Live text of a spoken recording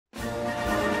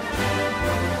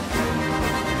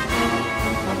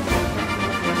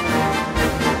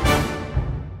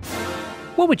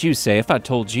What would you say if I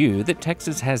told you that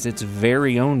Texas has its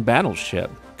very own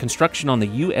battleship? Construction on the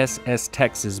U.S.S.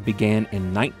 Texas began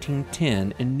in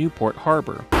 1910 in Newport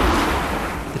Harbor.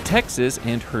 The Texas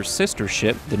and her sister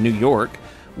ship, the New York,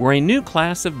 were a new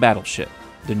class of battleship,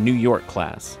 the New York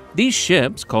class. These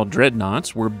ships, called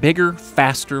dreadnoughts, were bigger,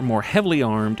 faster, more heavily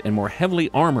armed, and more heavily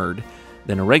armored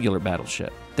than a regular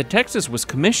battleship. The Texas was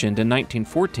commissioned in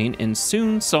 1914 and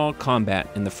soon saw combat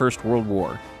in the First World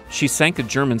War. She sank a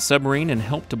German submarine and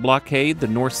helped to blockade the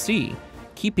North Sea,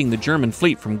 keeping the German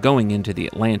fleet from going into the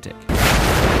Atlantic.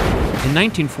 In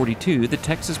 1942, the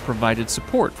Texas provided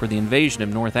support for the invasion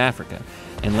of North Africa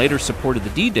and later supported the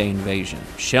D-Day invasion,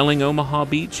 shelling Omaha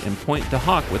Beach and Point du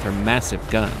Hoc with her massive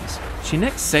guns. She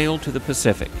next sailed to the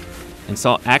Pacific and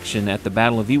saw action at the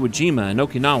Battle of Iwo Jima and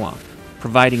Okinawa,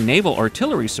 providing naval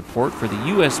artillery support for the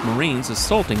U.S. Marines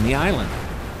assaulting the island.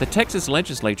 The Texas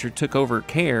legislature took over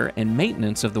care and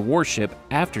maintenance of the warship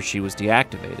after she was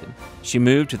deactivated. She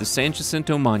moved to the San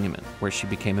Jacinto Monument, where she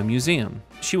became a museum.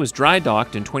 She was dry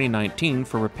docked in 2019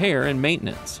 for repair and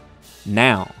maintenance.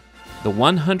 Now, the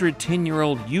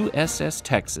 110-year-old U.S.S.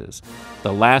 Texas,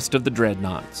 the last of the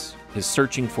dreadnoughts, is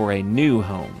searching for a new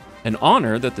home, an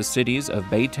honor that the cities of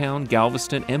Baytown,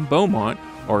 Galveston, and Beaumont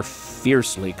are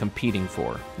fiercely competing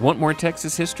for. Want more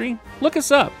Texas history? Look us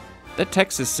up. The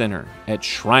Texas Center at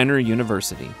Schreiner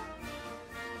University.